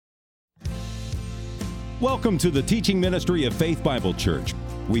Welcome to the teaching ministry of Faith Bible Church.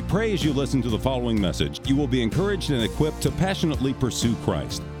 We pray as you listen to the following message, you will be encouraged and equipped to passionately pursue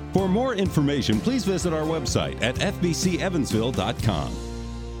Christ. For more information, please visit our website at fbcevansville.com.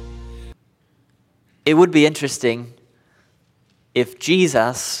 It would be interesting if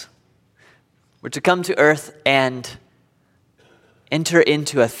Jesus were to come to earth and enter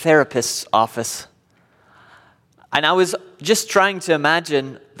into a therapist's office. And I was just trying to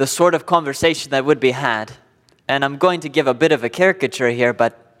imagine the sort of conversation that would be had. And I'm going to give a bit of a caricature here,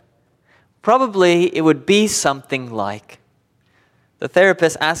 but probably it would be something like the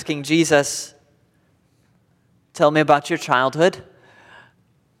therapist asking Jesus, "Tell me about your childhood."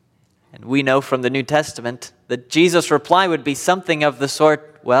 And we know from the New Testament that Jesus' reply would be something of the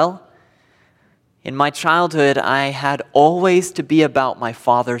sort, "Well, in my childhood, I had always to be about my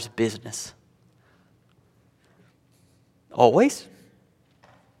Father's business." Always?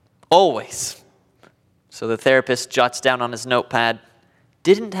 Always. So the therapist jots down on his notepad,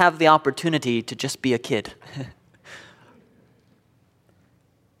 "Didn't have the opportunity to just be a kid."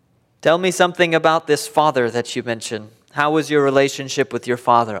 Tell me something about this father that you mentioned. How was your relationship with your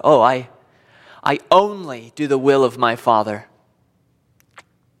father? "Oh, I only do the will of my father."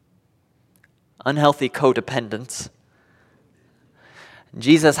 Unhealthy codependence.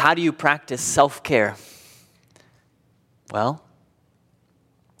 "Jesus, how do you practice self-care?" "Well,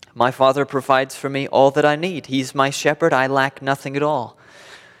 my Father provides for me all that I need. He's my shepherd. I lack nothing at all."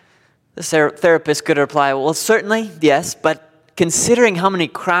 The therapist could reply, "Well, certainly, yes, but considering how many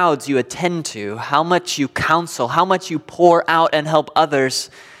crowds you attend to, how much you counsel, how much you pour out and help others,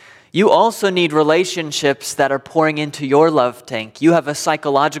 you also need relationships that are pouring into your love tank. You have a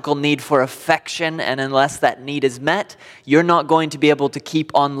psychological need for affection, and unless that need is met, you're not going to be able to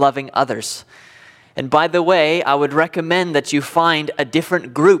keep on loving others. And by the way, I would recommend that you find a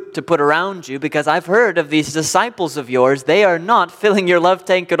different group to put around you, because I've heard of these disciples of yours. They are not filling your love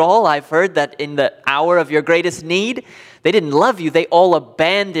tank at all. I've heard that in the hour of your greatest need, they didn't love you. They all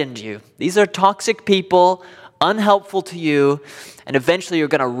abandoned you. These are toxic people, unhelpful to you, and eventually you're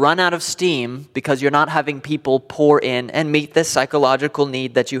going to run out of steam because you're not having people pour in and meet this psychological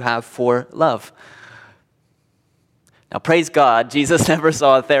need that you have for love." Now, praise God, Jesus never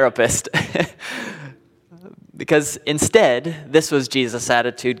saw a therapist. Because instead, this was Jesus'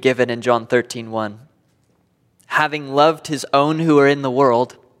 attitude given in John 13:1. "Having loved his own who are in the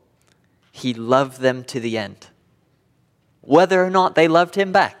world, he loved them to the end," whether or not they loved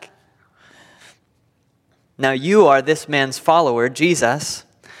him back. Now, you are this man's follower, Jesus,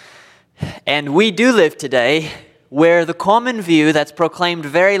 and we do live today where the common view that's proclaimed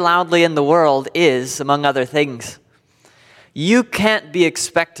very loudly in the world is, among other things, you can't be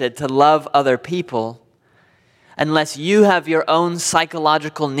expected to love other people unless you have your own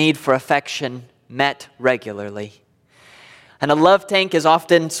psychological need for affection met regularly. And a love tank is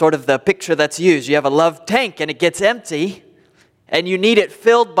often sort of the picture that's used. You have a love tank and it gets empty, and you need it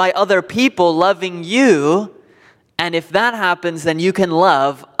filled by other people loving you, and if that happens, then you can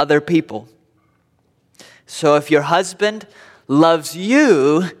love other people. So if your husband loves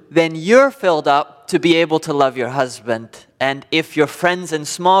you, then you're filled up to be able to love your husband. And if your friends in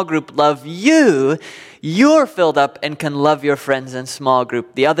small group love you, you're filled up and can love your friends in small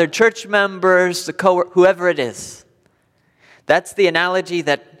group, the other church members, whoever it is. That's the analogy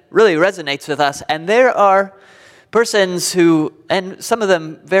that really resonates with us. And there are persons who, and some of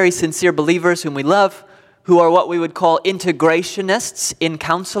them very sincere believers whom we love, who are what we would call integrationists in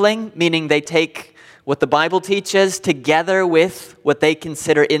counseling, meaning they take what the Bible teaches together with what they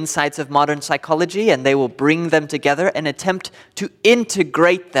consider insights of modern psychology, and they will bring them together and attempt to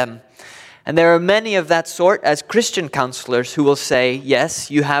integrate them. And there are many of that sort as Christian counselors who will say,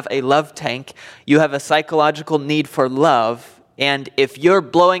 yes, you have a love tank, you have a psychological need for love, and if you're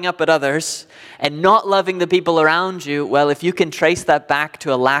blowing up at others and not loving the people around you, well, if you can trace that back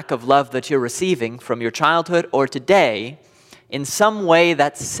to a lack of love that you're receiving from your childhood or today, in some way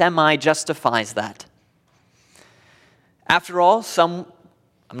that semi-justifies that. After all, I'm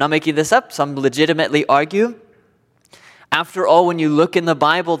not making this up, some legitimately argue, after all, when you look in the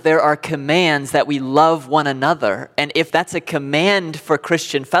Bible, there are commands that we love one another. And if that's a command for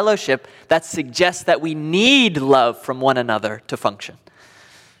Christian fellowship, that suggests that we need love from one another to function.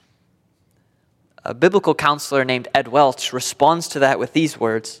 A biblical counselor named Ed Welch responds to that with these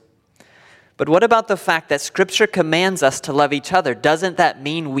words, "But what about the fact that Scripture commands us to love each other? Doesn't that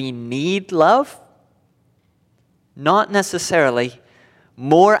mean we need love? Not necessarily.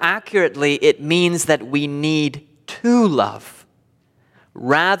 More accurately, it means that we need to love.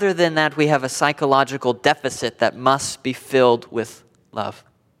 Rather than that, we have a psychological deficit that must be filled with love."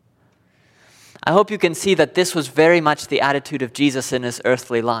 I hope you can see that this was very much the attitude of Jesus in his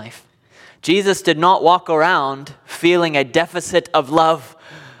earthly life. Jesus did not walk around feeling a deficit of love.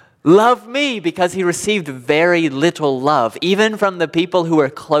 Love me, because he received very little love, even from the people who were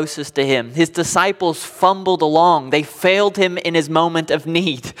closest to him. His disciples fumbled along. They failed him in his moment of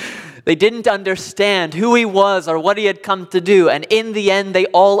need. They didn't understand who he was or what he had come to do. And in the end, they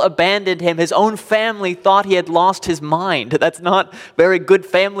all abandoned him. His own family thought he had lost his mind. That's not very good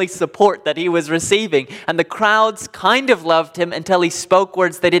family support that he was receiving. And the crowds kind of loved him until he spoke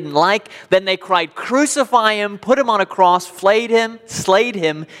words they didn't like. Then they cried, "Crucify him," put him on a cross, flayed him, slayed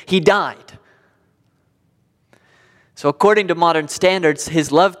him. He died. So according to modern standards,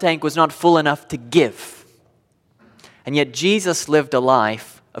 his love tank was not full enough to give. And yet Jesus lived a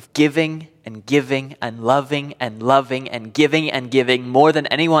life of giving and giving and loving and loving and giving more than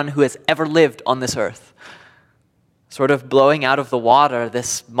anyone who has ever lived on this earth. Sort of blowing out of the water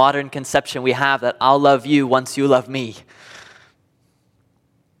this modern conception we have that I'll love you once you love me.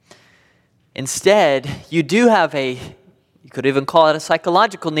 Instead, you do have you could even call it a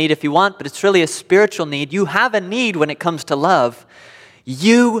psychological need if you want, but it's really a spiritual need. You have a need when it comes to love.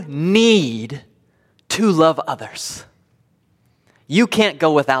 You need to love others. You can't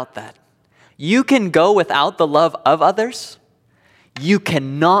go without that. You can go without the love of others. You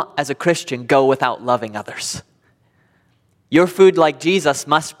cannot, as a Christian, go without loving others. Your food, like Jesus,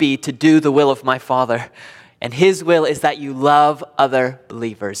 must be to do the will of my Father. And his will is that you love other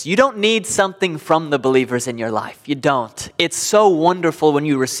believers. You don't need something from the believers in your life. You don't. It's so wonderful when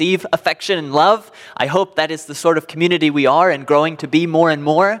you receive affection and love. I hope that is the sort of community we are and growing to be more and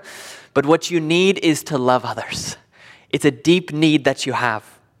more. But what you need is to love others. It's a deep need that you have.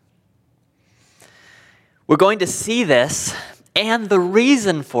 We're going to see this and the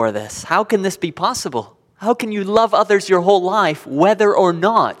reason for this. How can this be possible? How can you love others your whole life, whether or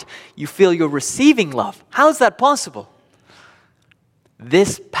not you feel you're receiving love? How is that possible?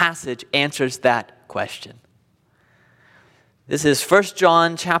 This passage answers that question. This is 1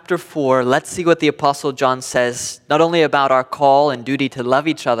 John chapter 4. Let's see what the Apostle John says, not only about our call and duty to love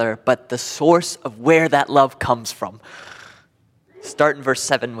each other, but the source of where that love comes from. Start in verse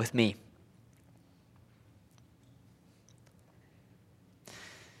 7 with me.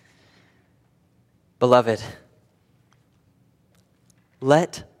 Beloved,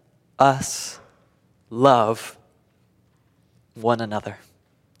 let us love one another.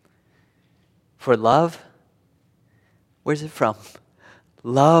 For love, where's it from?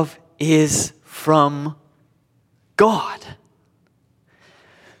 Love is from God.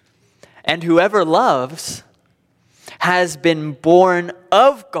 And whoever loves has been born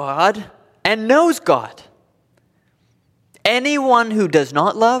of God and knows God. Anyone who does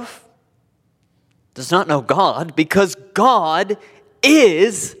not love does not know God, because God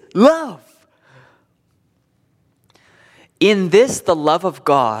is love. In this, the love of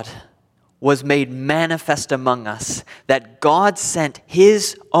God was made manifest among us, that God sent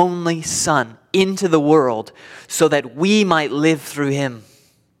his only Son into the world so that we might live through him.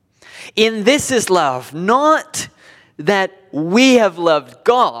 In this is love, not that we have loved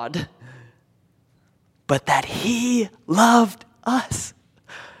God, but that he loved us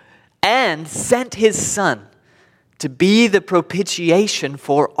and sent his Son to be the propitiation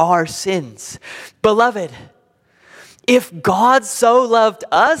for our sins. Beloved, if God so loved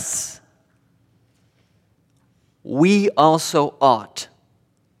us, we also ought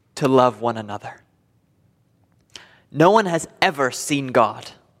to love one another. No one has ever seen God.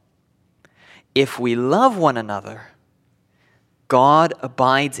 If we love one another, God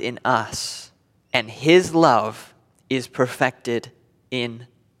abides in us, and his love is perfected in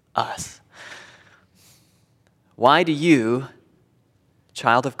us. Why do you,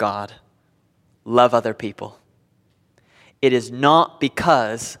 child of God, love other people? It is not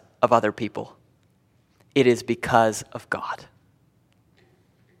because of other people. It is because of God.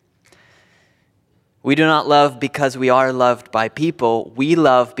 We do not love because we are loved by people. We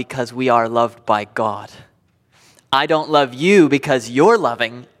love because we are loved by God. I don't love you because you're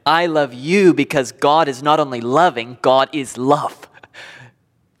loving. I love you because God is not only loving, God is love.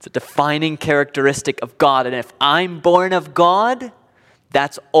 It's a defining characteristic of God. And if I'm born of God,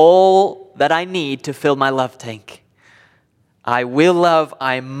 that's all that I need to fill my love tank. I will love,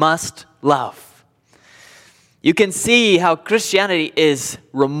 I must love. You can see how Christianity is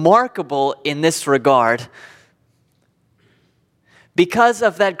remarkable in this regard because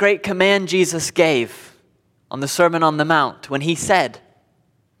of that great command Jesus gave on the Sermon on the Mount when he said,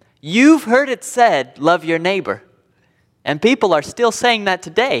 "You've heard it said, love your neighbor. And people are still saying that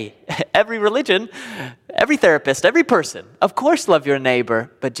today. Every religion, every therapist, every person, of course love your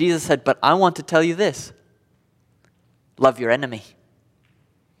neighbor. But Jesus said, but I want to tell you this. Love your enemy.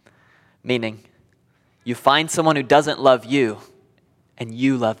 Meaning, you find someone who doesn't love you, and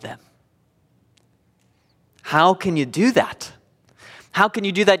you love them. How can you do that? How can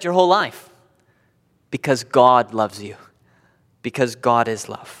you do that your whole life? Because God loves you. Because God is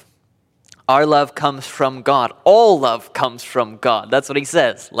love. Our love comes from God. All love comes from God. That's what he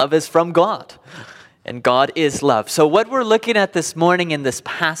says. Love is from God. And God is love. So what we're looking at this morning in this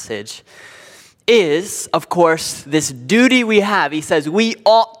passage is, of course, this duty we have. He says we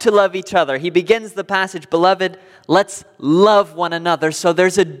ought to love each other. He begins the passage, beloved, let's love one another. So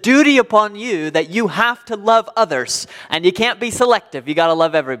there's a duty upon you that you have to love others. And you can't be selective. You got to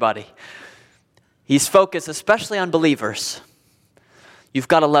love everybody. He's focused especially on believers. You've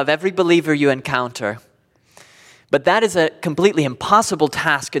got to love every believer you encounter. But that is a completely impossible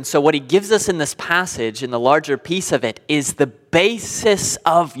task. And so what he gives us in this passage, in the larger piece of it, is the basis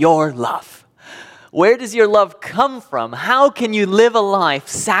of your love. Where does your love come from? How can you live a life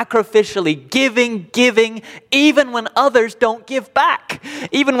sacrificially giving, even when others don't give back?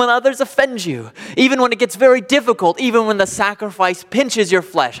 Even when others offend you? Even when it gets very difficult? Even when the sacrifice pinches your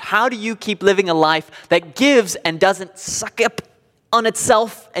flesh? How do you keep living a life that gives and doesn't suck up on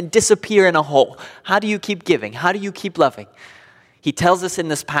itself and disappear in a hole? How do you keep giving? How do you keep loving? He tells us in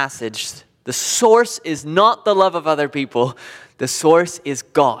this passage, the source is not the love of other people. The source is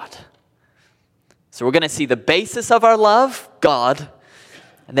God. So we're going to see the basis of our love, God,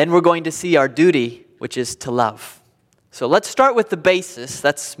 and then we're going to see our duty, which is to love. So let's start with the basis.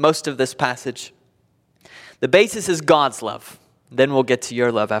 That's most of this passage. The basis is God's love. Then we'll get to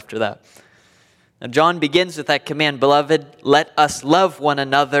your love after that. Now John begins with that command, beloved, let us love one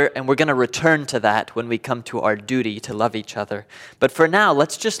another, and we're going to return to that when we come to our duty to love each other. But for now,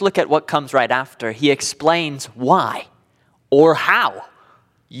 let's just look at what comes right after. He explains why or how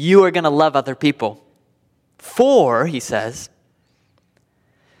you are going to love other people. For, he says,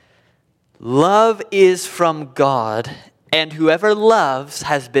 love is from God, and whoever loves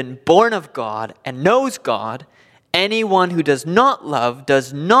has been born of God and knows God. Anyone who does not love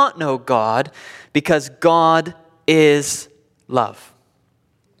does not know God, because God is love.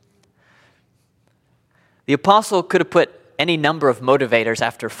 The apostle could have put any number of motivators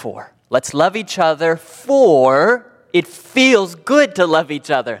after for. Let's love each other, for it feels good to love each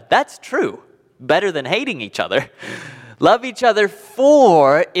other. That's true. Better than hating each other. Love each other,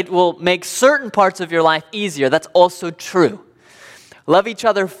 for it will make certain parts of your life easier. That's also true. Love each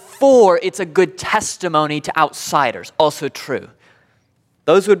other, for it's a good testimony to outsiders. Also true.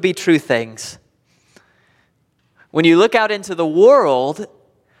 Those would be true things. When you look out into the world,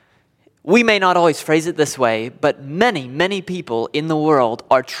 we may not always phrase it this way, but many, many people in the world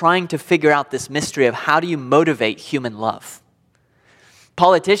are trying to figure out this mystery of how do you motivate human love.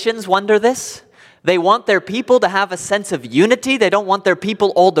 Politicians wonder this. They want their people to have a sense of unity. They don't want their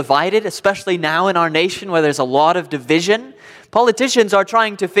people all divided, especially now in our nation where there's a lot of division. Politicians are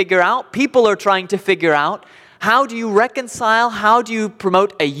trying to figure out, people are trying to figure out, how do you reconcile, how do you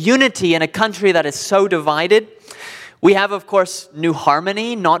promote a unity in a country that is so divided? We have, of course, New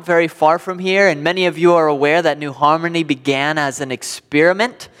Harmony not very far from here, and many of you are aware that New Harmony began as an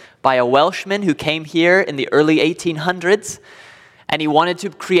experiment by a Welshman who came here in the early 1800s. And he wanted to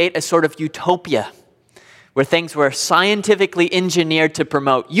create a sort of utopia where things were scientifically engineered to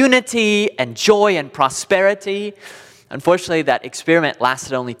promote unity and joy and prosperity. Unfortunately, that experiment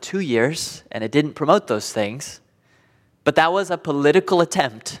lasted only 2 years, and it didn't promote those things. But that was a political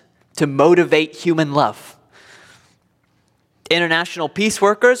attempt to motivate human love. International peace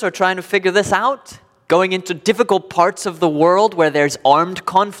workers are trying to figure this out, going into difficult parts of the world where there's armed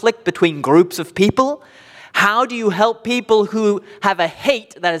conflict between groups of people. How do you help people who have a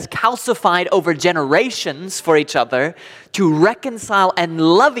hate that is calcified over generations for each other to reconcile and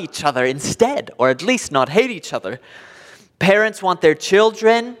love each other instead, or at least not hate each other? Parents want their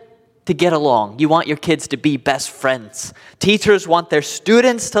children to get along. You want your kids to be best friends. Teachers want their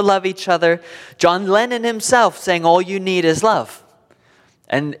students to love each other. John Lennon himself saying all you need is love.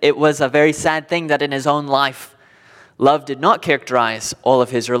 And it was a very sad thing that in his own life, love did not characterize all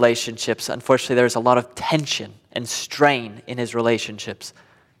of his relationships. Unfortunately, there was a lot of tension and strain in his relationships.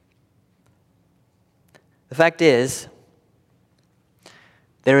 The fact is,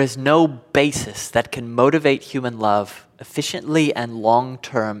 there is no basis that can motivate human love efficiently and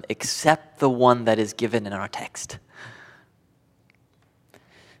long-term except the one that is given in our text.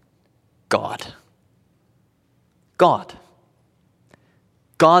 God. God.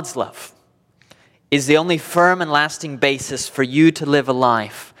 God's love. is the only firm and lasting basis for you to live a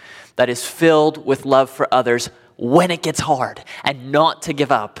life that is filled with love for others when it gets hard, and not to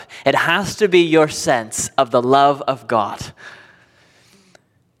give up. It has to be your sense of the love of God.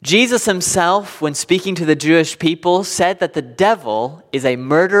 Jesus himself, when speaking to the Jewish people, said that the devil is a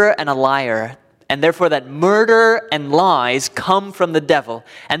murderer and a liar, and therefore that murder and lies come from the devil,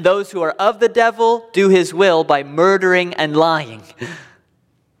 and those who are of the devil do his will by murdering and lying.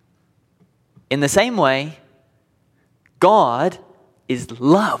 In the same way, God is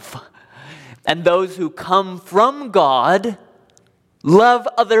love. And those who come from God love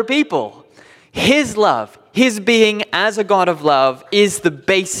other people. His love, his being as a God of love, is the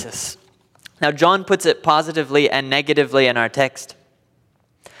basis. Now, John puts it positively and negatively in our text.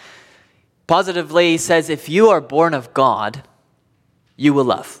 Positively, he says, if you are born of God, you will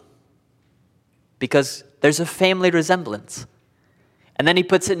love. Because there's a family resemblance. And then he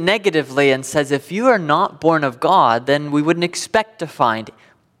puts it negatively and says, if you are not born of God, then we wouldn't expect to find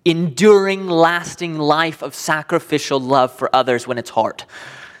enduring, lasting life of sacrificial love for others when it's hard.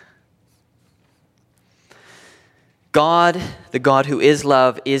 God, the God who is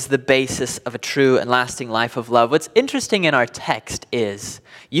love, is the basis of a true and lasting life of love. What's interesting in our text is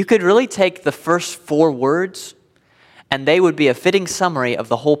you could really take the first 4 words and they would be a fitting summary of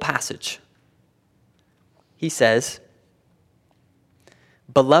the whole passage. He says,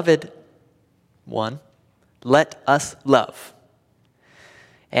 "Beloved one, let us love."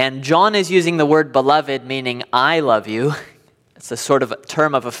 And John is using the word beloved, meaning I love you. It's a sort of a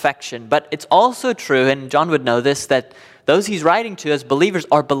term of affection. But it's also true, and John would know this, that those he's writing to as believers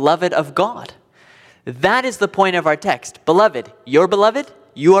are beloved of God. That is the point of our text. Beloved, you're beloved?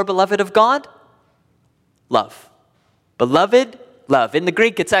 You are beloved of God? Love. Beloved, love. In the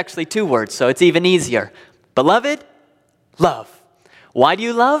Greek, it's actually 2 words, so it's even easier. Beloved, love. Why do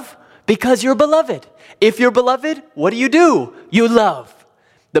you love? Because you're beloved. If you're beloved, what do? You love.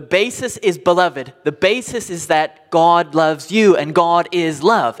 The basis is beloved. The basis is that God loves you and God is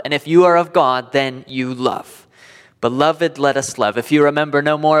love. And if you are of God, then you love. Beloved, let us love. If you remember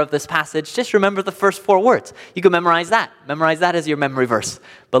no more of this passage, just remember the first 4 words. You can memorize that. Memorize that as your memory verse.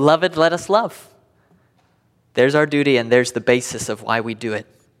 Beloved, let us love. There's our duty and there's the basis of why we do it.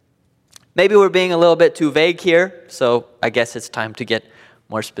 Maybe we're being a little bit too vague here, so I guess it's time to get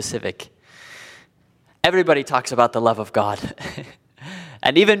more specific. Everybody talks about the love of God.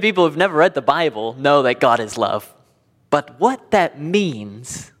 And even people who've never read the Bible know that God is love. But what that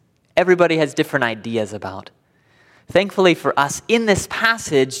means, everybody has different ideas about. Thankfully for us, in this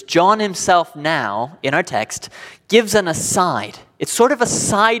passage, John himself now, in our text, gives an aside. It's sort of a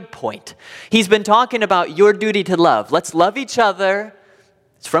side point. He's been talking about your duty to love. Let's love each other.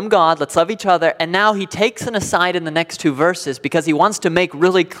 It's from God. Let's love each other. And now he takes an aside in the next 2 verses because he wants to make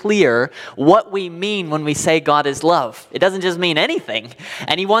really clear what we mean when we say God is love. It doesn't just mean anything.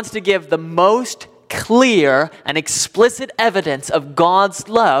 And he wants to give the most clear and explicit evidence of God's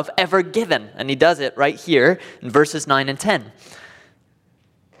love ever given. And he does it right here in verses 9 and 10.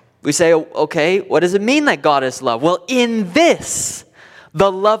 We say, okay, what does it mean that God is love? Well, in this,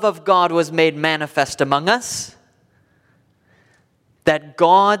 the love of God was made manifest among us, that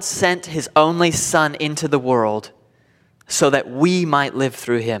God sent his only Son into the world so that we might live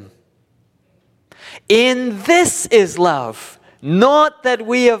through him. In this is love, not that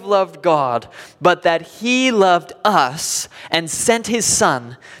we have loved God, but that he loved us and sent his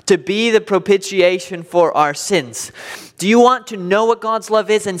Son to be the propitiation for our sins. Do you want to know what God's love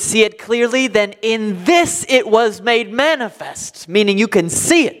is and see it clearly? Then in this it was made manifest, meaning you can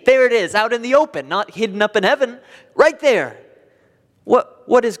see it. There it is, out in the open, not hidden up in heaven, right there.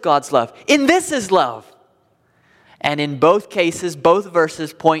 What is God's love? In this is love. And in both cases, both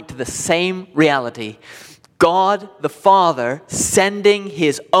verses point to the same reality. God the Father sending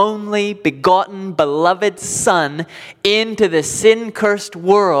his only begotten beloved Son into the sin-cursed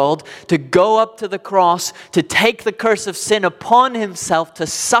world to go up to the cross, to take the curse of sin upon himself, to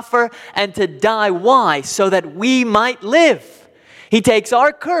suffer and to die. Why? So that we might live. He takes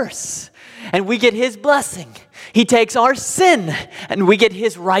our curse and we get his blessing. He takes our sin and we get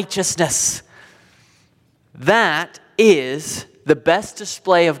his righteousness. That is the best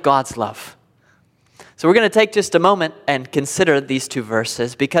display of God's love. So we're going to take just a moment and consider these 2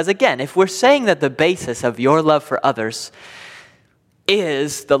 verses because, again, if we're saying that the basis of your love for others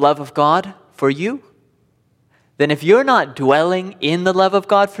is the love of God for you, then if you're not dwelling in the love of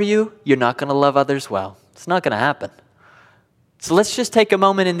God for you, you're not going to love others well. It's not going to happen. So let's just take a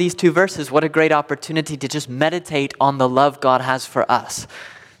moment in these 2 verses. What a great opportunity to just meditate on the love God has for us.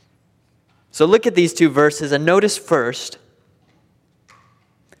 So look at these 2 verses and notice first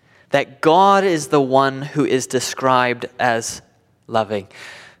that God is the one who is described as loving.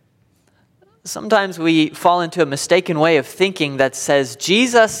 Sometimes we fall into a mistaken way of thinking that says,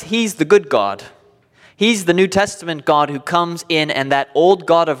 Jesus, he's the good God. He's the New Testament God who comes in, and that old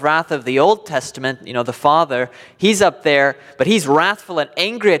God of wrath of the Old Testament, the Father, he's up there, but he's wrathful and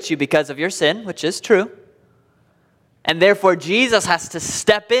angry at you because of your sin, which is true. And therefore Jesus has to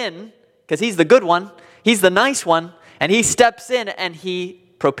step in, because he's the good one, he's the nice one, and he steps in and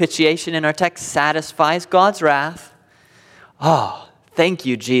propitiation in our text, satisfies God's wrath. Oh, thank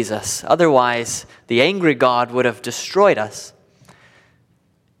you, Jesus. Otherwise, the angry God would have destroyed us.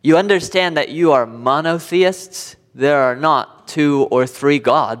 You understand that you are monotheists. There are not 2 or 3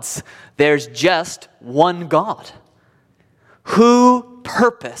 gods. There's just one God who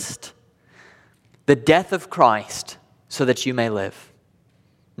purposed the death of Christ so that you may live.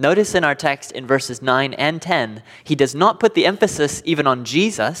 Notice in our text in verses 9 and 10, he does not put the emphasis even on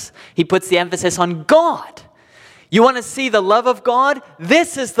Jesus. He puts the emphasis on God. You want to see the love of God?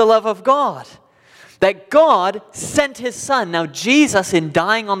 This is the love of God. That God sent his Son. Now Jesus, in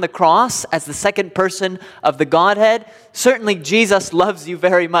dying on the cross as the second person of the Godhead, certainly Jesus loves you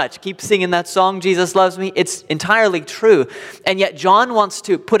very much. Keep singing that song, Jesus Loves Me. It's entirely true. And yet John wants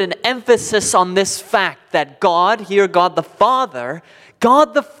to put an emphasis on this fact that God the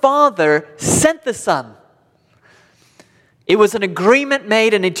Father sent the Son. It was an agreement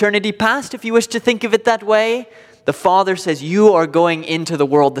made in eternity past, if you wish to think of it that way. The Father says, you are going into the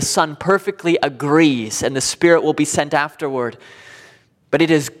world. The Son perfectly agrees, and the Spirit will be sent afterward. But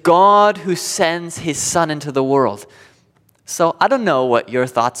it is God who sends his Son into the world. So I don't know what your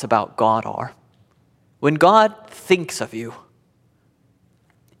thoughts about God are. When God thinks of you,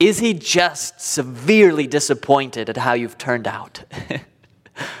 is he just severely disappointed at how you've turned out?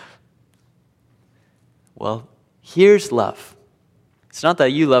 Well, here's love. It's not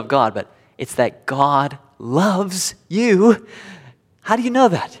that you love God, but it's that God loves you. How do you know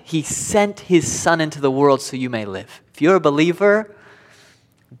that? He sent his Son into the world so you may live. If you're a believer,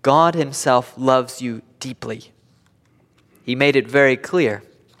 God himself loves you deeply. He made it very clear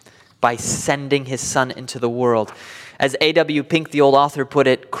by sending his Son into the world. As A.W. Pink, the old author, put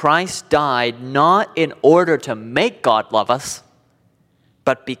it, Christ died not in order to make God love us,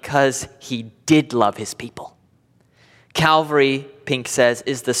 but because he did love his people. Calvary, Pink says,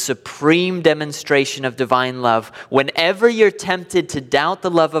 is the supreme demonstration of divine love. Whenever you're tempted to doubt the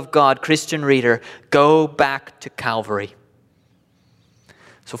love of God, Christian reader, go back to Calvary.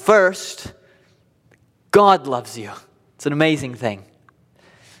 So first, God loves you. It's an amazing thing.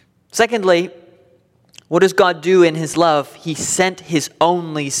 Secondly, what does God do in his love? He sent his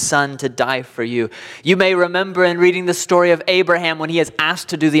only Son to die for you. You may remember in reading the story of Abraham when he is asked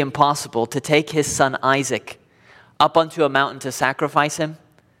to do the impossible, to take his son Isaac up onto a mountain to sacrifice him.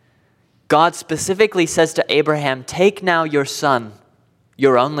 God specifically says to Abraham, take now your son,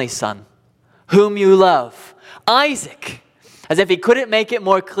 your only son, whom you love, Isaac. As if he couldn't make it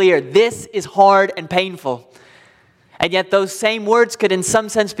more clear, this is hard and painful. And yet those same words could in some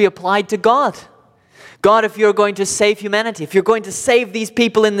sense be applied to God. God, if you're going to save humanity, if you're going to save these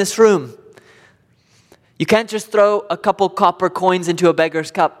people in this room, you can't just throw a couple copper coins into a beggar's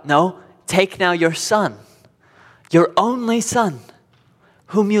cup. No, take now your son, your only Son,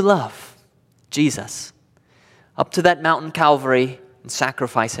 whom you love, Jesus, up to that mountain Calvary and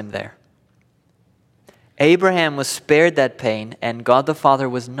sacrifice him there. Abraham was spared that pain, and God the Father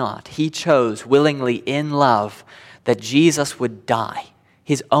was not. He chose willingly in love that Jesus would die,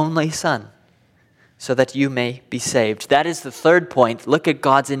 his only Son, so that you may be saved. That is the third point. Look at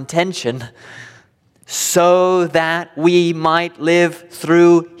God's intention, so that we might live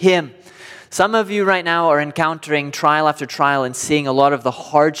through him. Some of you right now are encountering trial after trial and seeing a lot of the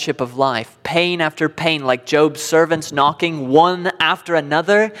hardship of life, pain after pain, like Job's servants knocking one after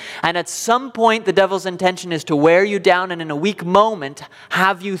another. And at some point, the devil's intention is to wear you down and in a weak moment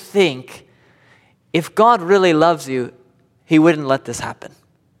have you think, if God really loves you, he wouldn't let this happen.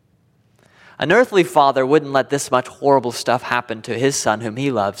 An earthly father wouldn't let this much horrible stuff happen to his son whom he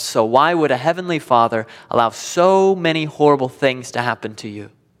loves. So why would a heavenly Father allow so many horrible things to happen to you?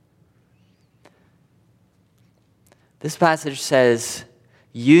 This passage says,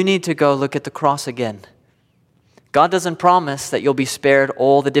 you need to go look at the cross again. God doesn't promise that you'll be spared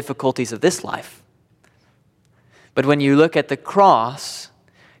all the difficulties of this life. But when you look at the cross,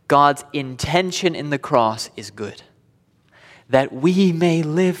 God's intention in the cross is good. That we may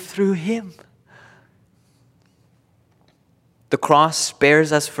live through him. The cross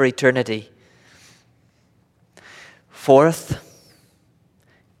spares us for eternity. Fourth,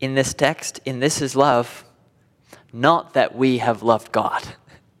 in this text, in this is love, not that we have loved God.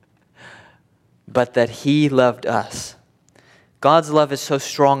 but that he loved us. God's love is so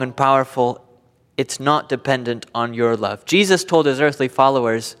strong and powerful, it's not dependent on your love. Jesus told his earthly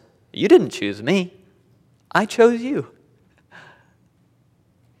followers, you didn't choose me, I chose you.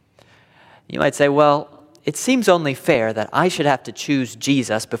 You might say, well, it seems only fair that I should have to choose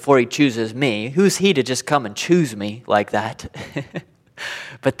Jesus before he chooses me. Who's he to just come and choose me like that?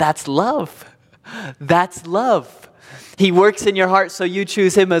 But that's love. That's love. He works in your heart so you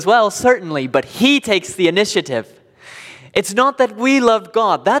choose him as well, certainly, but he takes the initiative. It's not that we loved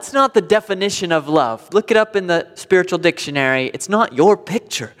God. That's not the definition of love. Look it up in the spiritual dictionary. It's not your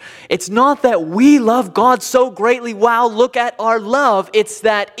picture. It's not that we love God so greatly. Wow, look at our love. It's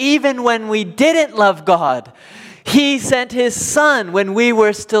that even when we didn't love God, he sent his son. When we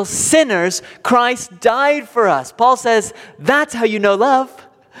were still sinners, Christ died for us. Paul says, that's how you know love.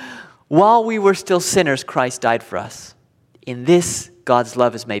 While we were still sinners, Christ died for us. In this, God's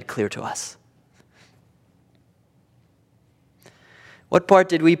love is made clear to us. What part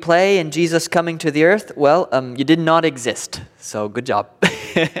did we play in Jesus coming to the earth? Well, you did not exist, so good job.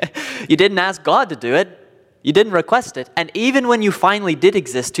 You didn't ask God to do it. You didn't request it. And even when you finally did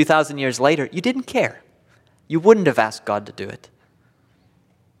exist 2,000 years later, you didn't care. You wouldn't have asked God to do it.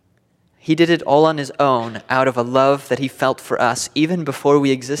 He did it all on his own out of a love that he felt for us even before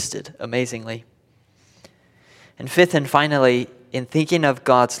we existed, amazingly. And fifth and finally, in thinking of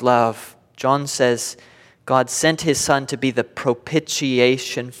God's love, John says, God sent his son to be the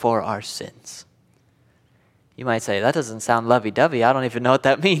propitiation for our sins. You might say, that doesn't sound lovey-dovey. I don't even know what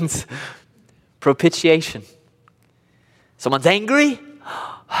that means. Propitiation. Someone's angry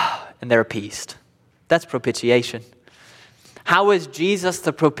and they're appeased. That's propitiation. How is Jesus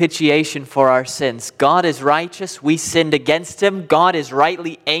the propitiation for our sins? God is righteous. We sinned against him. God is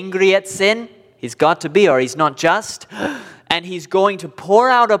rightly angry at sin. He's got to be, or he's not just. And he's going to pour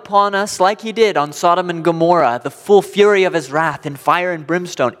out upon us, like he did on Sodom and Gomorrah, the full fury of his wrath in fire and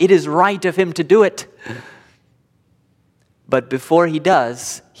brimstone. It is right of him to do it. But before he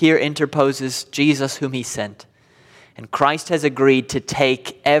does, here interposes Jesus whom he sent. And Christ has agreed to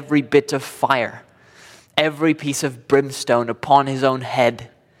take every bit of fire, every piece of brimstone upon his own head.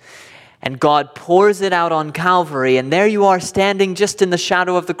 And God pours it out on Calvary, and there you are standing just in the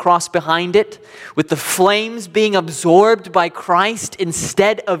shadow of the cross behind it, with the flames being absorbed by Christ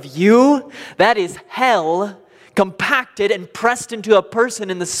instead of you. That is hell compacted and pressed into a person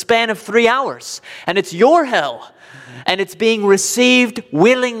in the span of 3 hours. And it's your hell. And it's being received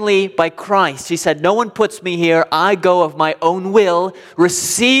willingly by Christ. He said, no one puts me here. I go of my own will.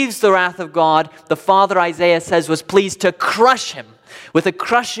 Receives the wrath of God. The Father, Isaiah says, was pleased to crush him with a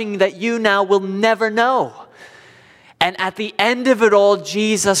crushing that you now will never know. And at the end of it all,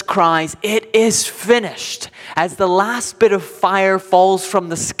 Jesus cries, it is finished. As the last bit of fire falls from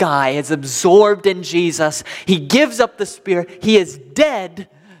the sky, is absorbed in Jesus, he gives up the spirit. He is dead.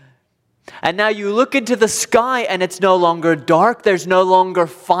 And now you look into the sky and it's no longer dark. There's no longer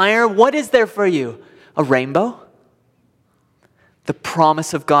fire. What is there for you? A rainbow? The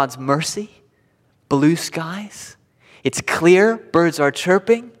promise of God's mercy? Blue skies? It's clear. Birds are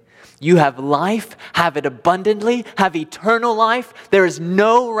chirping. You have life. Have it abundantly. Have eternal life. There is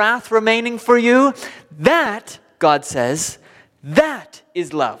no wrath remaining for you. That, God says, that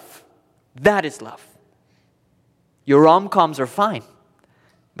is love. That is love. Your rom-coms are fine,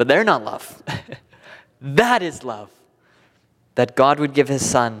 but they're not love. That is love. That God would give his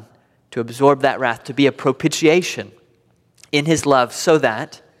son to absorb that wrath, to be a propitiation in his love so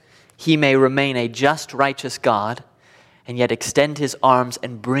that he may remain a just, righteous God and yet extend his arms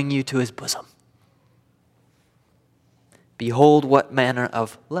and bring you to his bosom. Behold what manner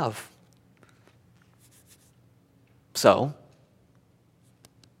of love. So,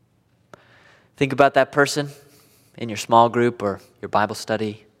 think about that person in your small group or your Bible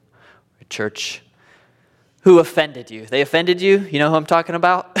study or church who offended you. They offended you. You know who I'm talking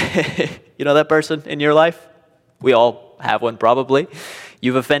about? You know that person in your life? We all have one probably.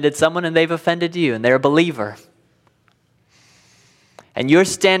 You've offended someone and they've offended you, and they're a believer. And you're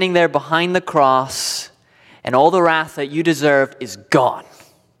standing there behind the cross, and all the wrath that you deserved is gone.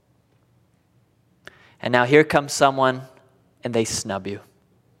 And now here comes someone, and they snub you.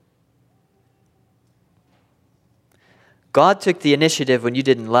 God took the initiative when you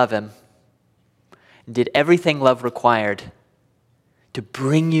didn't love him, and did everything love required to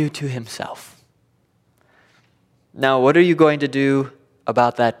bring you to himself. Now, what are you going to do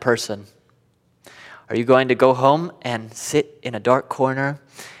about that person? Are you going to go home and sit in a dark corner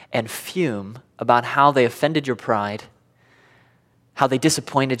and fume about how they offended your pride, how they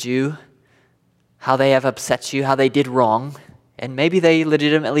disappointed you, how they have upset you, how they did wrong, and maybe they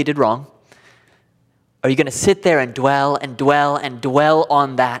legitimately did wrong, Or are you going to sit there and dwell and dwell and dwell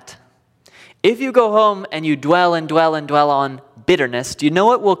on that? If you go home and you dwell and dwell and dwell on bitterness, do you know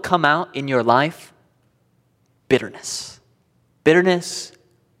what will come out in your life? Bitterness. Bitterness,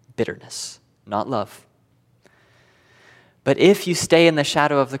 bitterness, not love. But if you stay in the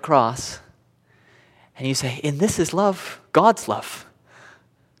shadow of the cross and you say, and this is love, God's love.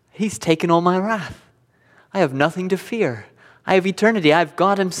 He's taken all my wrath. I have nothing to fear. I have eternity. I have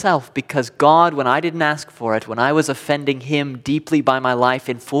God himself, because God, when I didn't ask for it, when I was offending him deeply by my life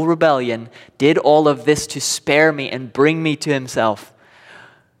in full rebellion, did all of this to spare me and bring me to himself.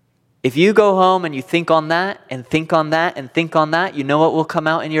 If you go home and you think on that and think on that and think on that, you know what will come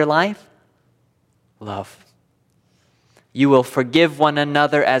out in your life? Love. You will forgive one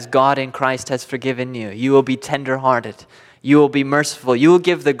another as God in Christ has forgiven you. You will be tender-hearted. You will be merciful. You will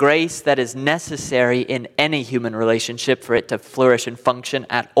give the grace that is necessary in any human relationship for it to flourish and function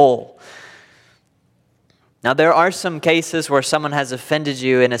at all. Now, there are some cases where someone has offended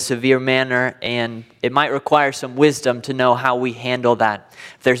you in a severe manner, and it might require some wisdom to know how we handle that.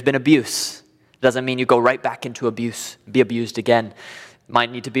 If there's been abuse, it doesn't mean you go right back into abuse, be abused again. Might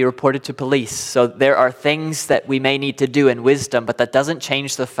need to be reported to police. So there are things that we may need to do in wisdom, but that doesn't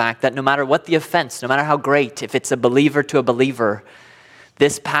change the fact that no matter what the offense, no matter how great, if it's a believer to a believer,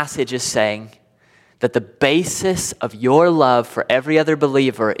 this passage is saying that the basis of your love for every other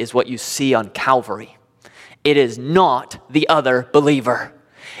believer is what you see on Calvary. It is not the other believer.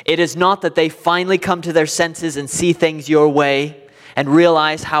 It is not that they finally come to their senses and see things your way and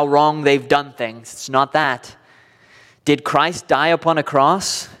realize how wrong they've done things. It's not that. Did Christ die upon a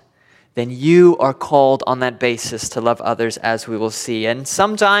cross? Then you are called on that basis to love others, as we will see. And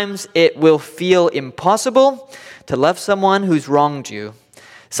sometimes it will feel impossible to love someone who's wronged you.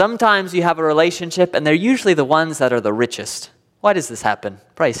 Sometimes you have a relationship and they're usually the ones that are the richest. Why does this happen?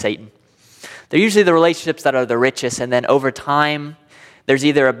 Probably Satan. They're usually the relationships that are the richest, and then over time there's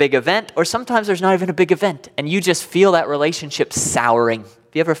either a big event or sometimes there's not even a big event and you just feel that relationship souring.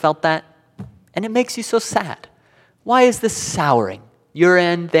 Have you ever felt that? And it makes you so sad. Why is this souring? Your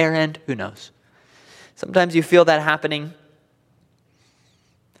end, their end, who knows? Sometimes you feel that happening.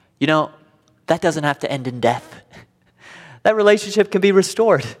 You know, that doesn't have to end in death. That relationship can be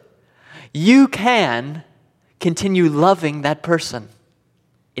restored. You can continue loving that person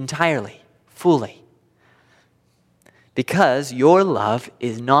entirely, fully. Because your love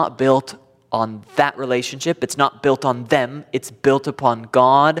is not built on that relationship. It's not built on them. It's built upon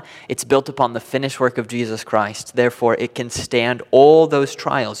God. It's built upon the finished work of Jesus Christ. Therefore, it can stand all those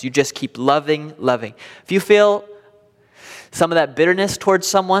trials. You just keep loving. If you feel some of that bitterness towards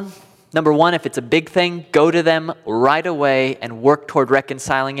someone, number one, if it's a big thing, go to them right away and work toward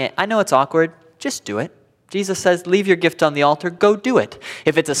reconciling it. I know it's awkward. Just do it. Jesus says, leave your gift on the altar. Go do it.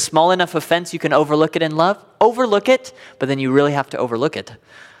 If it's a small enough offense you can overlook it in love, overlook it, but then you really have to overlook it.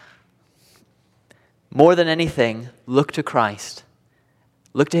 More than anything, look to Christ.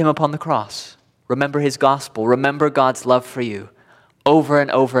 Look to him upon the cross. Remember his gospel. Remember God's love for you over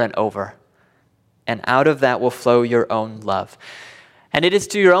and over and over. And out of that will flow your own love. And it is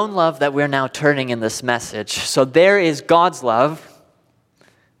to your own love that we're now turning in this message. So there is God's love,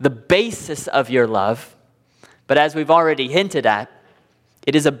 the basis of your love. But as we've already hinted at,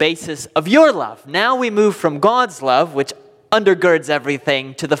 it is a basis of your love. Now we move from God's love, which undergirds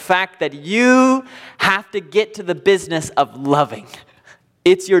everything, to the fact that you have to get to the business of loving.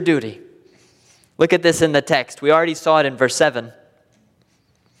 It's your duty. Look at this in the text. We already saw it in verse 7.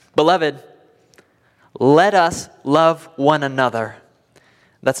 Beloved, let us love one another.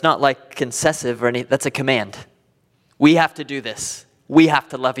 That's not like concessive or anything. That's a command. We have to do this. We have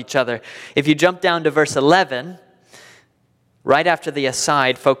to love each other. If you jump down to verse 11, right after the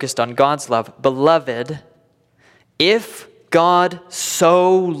aside focused on God's love, beloved, if God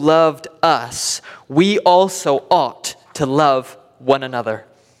so loved us, we also ought to love one another.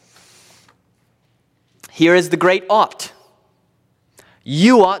 Here is the great ought.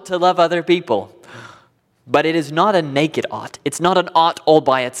 You ought to love other people. But it is not a naked ought. It's not an ought all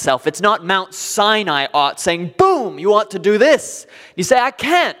by itself. It's not Mount Sinai ought saying, boom, you ought to do this. You say, I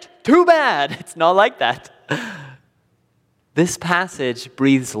can't. Too bad. It's not like that. This passage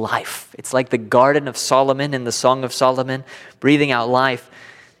breathes life. It's like the Garden of Solomon in the Song of Solomon, breathing out life.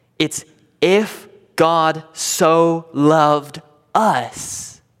 It's if God so loved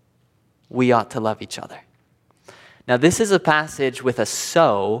us, we ought to love each other. Now, this is a passage with a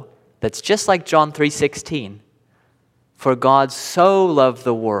so that's just like John 3:16. For God so loved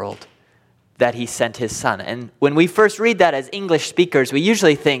the world that he sent his son. And when we first read that as English speakers, we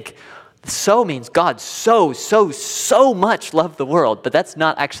usually think, so means God so much loved the world. But that's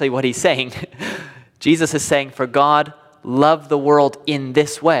not actually what he's saying. Jesus is saying, for God loved the world in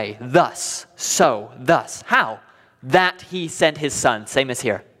this way, thus, so, thus. How? That he sent his son, same as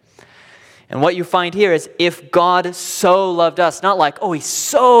here. And what you find here is if God so loved us, not like, oh, he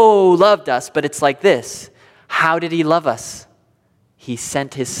so loved us, but it's like this. How did he love us? He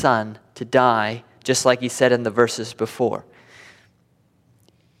sent his son to die, just like he said in the verses before.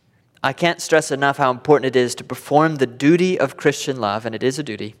 I can't stress enough how important it is to perform the duty of Christian love, and it is a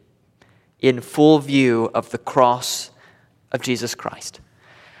duty, in full view of the cross of Jesus Christ.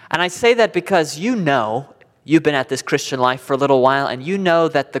 And I say that because you know, you've been at this Christian life for a little while, and you know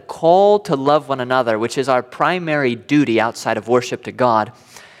that the call to love one another, which is our primary duty outside of worship to God,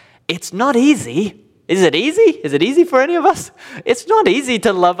 it's not easy. Is it easy? Is it easy for any of us? It's not easy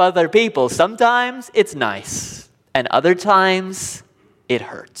to love other people. Sometimes it's nice, and other times it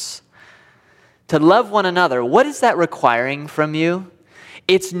hurts. To love one another, what is that requiring from you?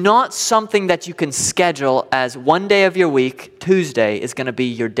 It's not something that you can schedule as one day of your week, Tuesday, is going to be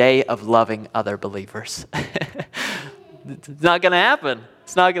your day of loving other believers. It's not going to happen.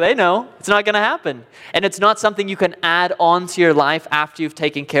 They know it's not going to happen. And it's not something you can add on to your life after you've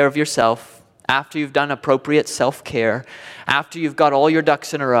taken care of yourself, after you've done appropriate self-care, after you've got all your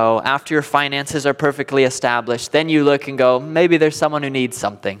ducks in a row, after your finances are perfectly established. Then you look and go, maybe there's someone who needs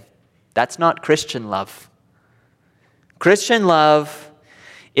something. That's not Christian love. Christian love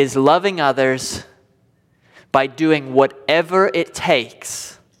is loving others by doing whatever it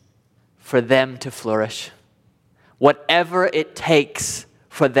takes for them to flourish. Whatever it takes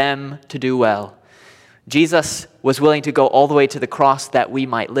for them to do well. Jesus was willing to go all the way to the cross that we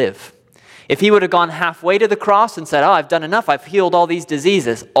might live. If he would have gone halfway to the cross and said, oh, I've done enough, I've healed all these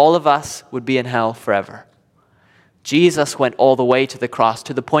diseases, all of us would be in hell forever. Jesus went all the way to the cross,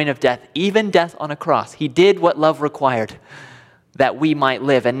 to the point of death, even death on a cross. He did what love required, that we might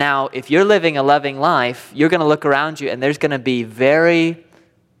live. And now, if you're living a loving life, you're going to look around you and there's going to be very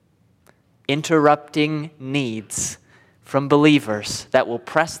interrupting needs from believers that will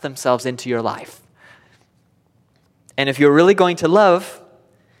press themselves into your life. And if you're really going to love,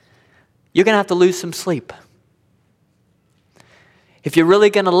 you're going to have to lose some sleep. If you're really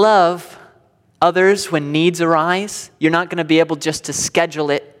going to love others when needs arise, you're not going to be able just to schedule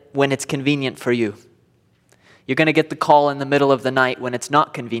it when it's convenient for you. You're going to get the call in the middle of the night when it's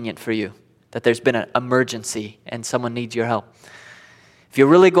not convenient for you, that there's been an emergency and someone needs your help. If you're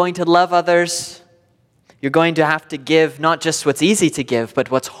really going to love others, you're going to have to give not just what's easy to give,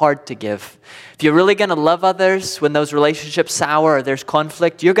 but what's hard to give. If you're really going to love others when those relationships sour or there's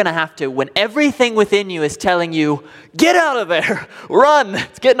conflict, you're going to have to, when everything within you is telling you, get out of there, run,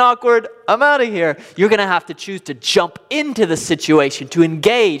 it's getting awkward, I'm out of here. You're going to have to choose to jump into the situation, to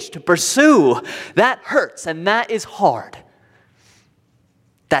engage, to pursue. That hurts and that is hard.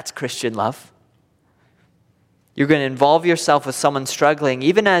 That's Christian love. You're going to involve yourself with someone struggling,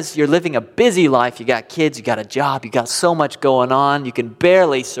 even as you're living a busy life. You got kids, you got a job, you got so much going on. You can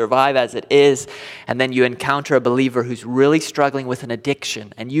barely survive as it is. And then you encounter a believer who's really struggling with an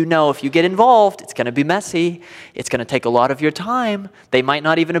addiction. And you know if you get involved, it's going to be messy. It's going to take a lot of your time. They might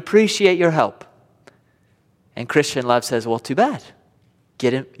not even appreciate your help. And Christian love says, well, too bad.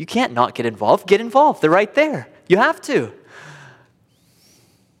 You can't not get involved. Get involved. They're right there. You have to.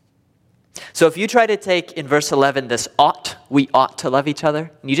 So if you try to take in verse 11 this we ought to love each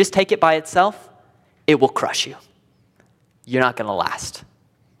other, and you just take it by itself, it will crush you. You're not going to last.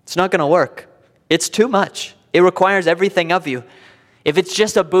 It's not going to work. It's too much. It requires everything of you. If it's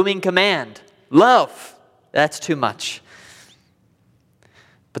just a booming command, love, that's too much.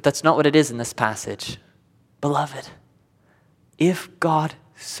 But that's not what it is in this passage. Beloved, if God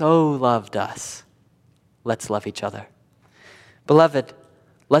so loved us, let's love each other. Beloved,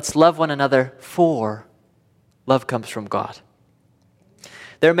 let's love one another, for love comes from God.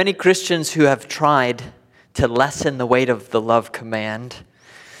 There are many Christians who have tried to lessen the weight of the love command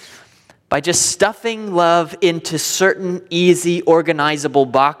by just stuffing love into certain easy,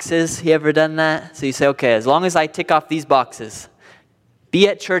 organizable boxes. You ever done that? So you say, okay, as long as I tick off these boxes, be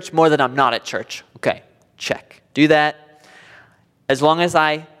at church more than I'm not at church. Okay, check. Do that. As long as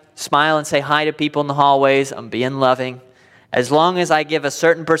I smile and say hi to people in the hallways, I'm being loving. As long as I give a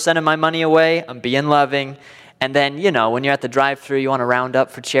certain percent of my money away, I'm being loving. And then, when you're at the drive-thru, you want to round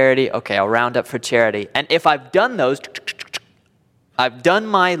up for charity. Okay, I'll round up for charity. And if I've done those, I've done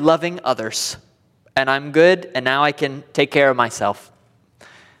my loving others. And I'm good, and now I can take care of myself.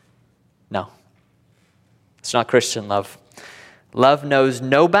 No. It's not Christian love. Love knows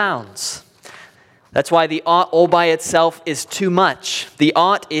no bounds. That's why the ought all by itself is too much. The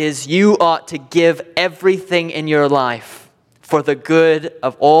ought is you ought to give everything in your life for the good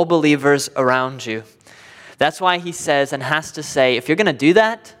of all believers around you. That's why he says and has to say, if you're going to do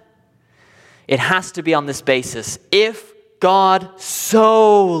that, it has to be on this basis. If God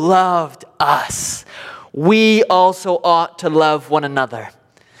so loved us, we also ought to love one another.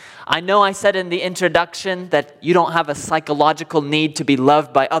 I know I said in the introduction that you don't have a psychological need to be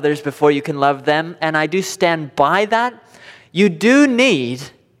loved by others before you can love them, and I do stand by that. You do need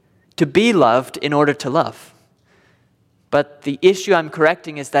to be loved in order to love. But the issue I'm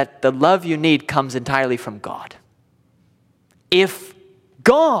correcting is that the love you need comes entirely from God. If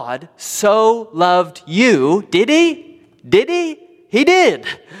God so loved you, did he? Did he? He did.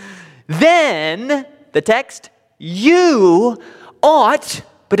 Then, the text, you ought,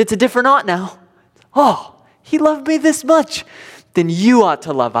 but it's a different ought now. Oh, he loved me this much. Then you ought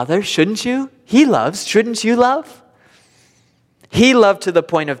to love others, shouldn't you? He loves, shouldn't you love? He loved to the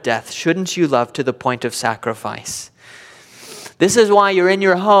point of death. Shouldn't you love to the point of sacrifice? This is why you're in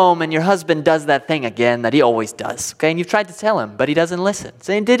your home and your husband does that thing again that he always does. Okay, and you've tried to tell him, but he doesn't listen.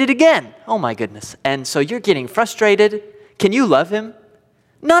 So he did it again. Oh my goodness. And so you're getting frustrated. Can you love him?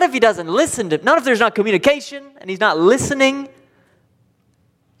 Not if he doesn't listen to, not if there's not communication and he's not listening.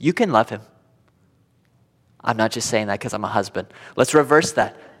 You can love him. I'm not just saying that because I'm a husband. Let's reverse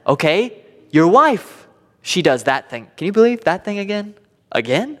that. Okay, your wife, she does that thing. Can you believe that thing again?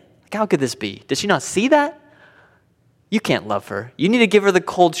 Again? Like, how could this be? Does she not see that? You can't love her. You need to give her the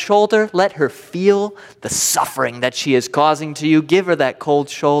cold shoulder. Let her feel the suffering that she is causing to you. Give her that cold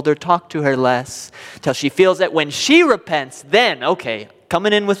shoulder. Talk to her less till she feels that when she repents, then, okay,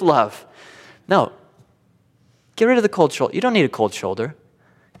 coming in with love. No. Get rid of the cold shoulder. You don't need a cold shoulder.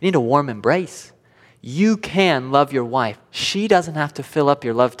 You need a warm embrace. You can love your wife. She doesn't have to fill up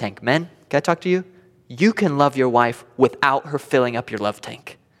your love tank. Men, can I talk to you? You can love your wife without her filling up your love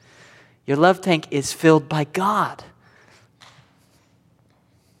tank. Your love tank is filled by God.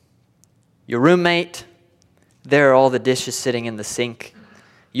 Your roommate, there are all the dishes sitting in the sink.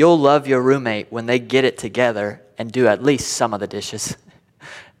 You'll love your roommate when they get it together and do at least some of the dishes.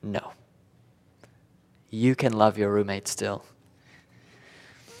 No. You can love your roommate still.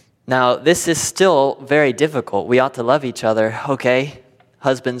 Now, this is still very difficult. We ought to love each other. Okay,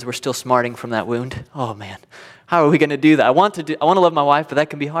 husbands, we're still smarting from that wound. Oh man, how are we going to do that? I want to love my wife, but that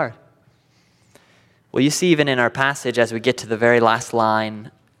can be hard. Well, you see, even in our passage, as we get to the very last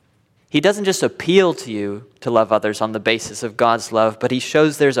line, he doesn't just appeal to you to love others on the basis of God's love, but he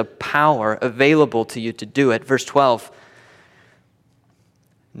shows there's a power available to you to do it. Verse 12,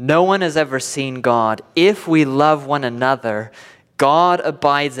 no one has ever seen God. If we love one another, God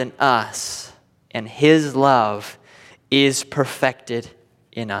abides in us, and his love is perfected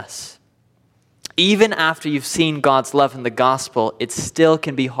in us. Even after you've seen God's love in the gospel, it still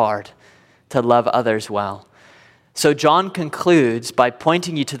can be hard to love others well. So John concludes by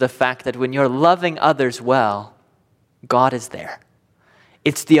pointing you to the fact that when you're loving others well, God is there.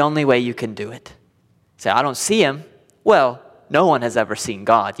 It's the only way you can do it. You say, I don't see him. Well, no one has ever seen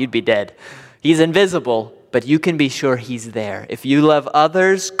God. You'd be dead. He's invisible, but you can be sure he's there. If you love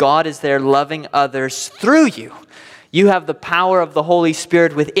others, God is there loving others through you. You have the power of the Holy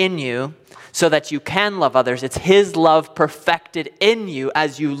Spirit within you so that you can love others. It's his love perfected in you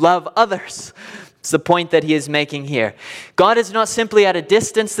as you love others. It's the point that he is making here. God is not simply at a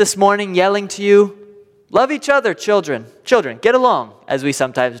distance this morning yelling to you, love each other, children. Children, get along, as we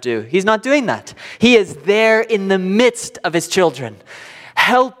sometimes do. He's not doing that. He is there in the midst of his children,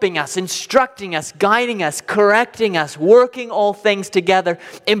 helping us, instructing us, guiding us, correcting us, working all things together,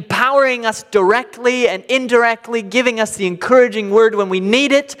 empowering us directly and indirectly, giving us the encouraging word when we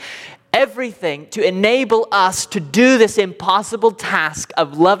need it. Everything to enable us to do this impossible task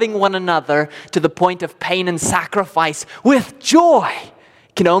of loving one another to the point of pain and sacrifice with joy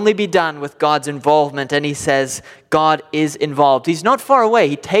can only be done with God's involvement. And he says, God is involved. He's not far away.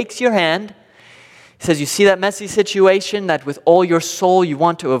 He takes your hand. He says, you see that messy situation that with all your soul you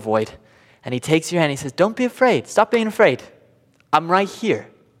want to avoid. And he takes your hand. He says, don't be afraid. Stop being afraid. I'm right here.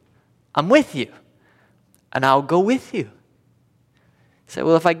 I'm with you. And I'll go with you. Say,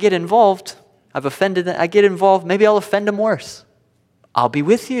 well, if I get involved, I get involved, maybe I'll offend them worse. I'll be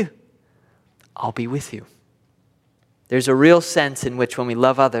with you. I'll be with you. There's a real sense in which when we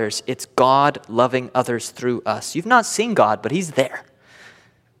love others, it's God loving others through us. You've not seen God, but he's there.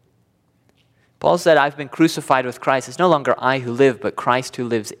 Paul said, I've been crucified with Christ. It's no longer I who live, but Christ who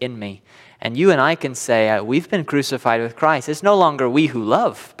lives in me. And you and I can say, we've been crucified with Christ. It's no longer we who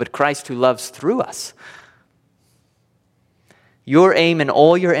love, but Christ who loves through us. Your aim in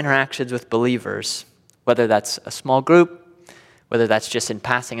all your interactions with believers, whether that's a small group, whether that's just in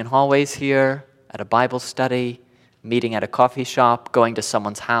passing in hallways here, at a Bible study, meeting at a coffee shop, going to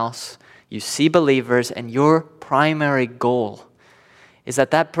someone's house. You see believers, and your primary goal is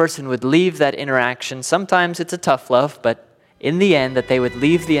that that person would leave that interaction. Sometimes it's a tough love, but in the end, that they would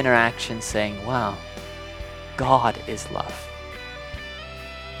leave the interaction saying, wow, God is love.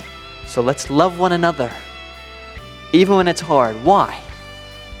 So let's love one another, even when it's hard. Why?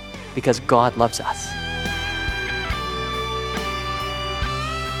 Because God loves us.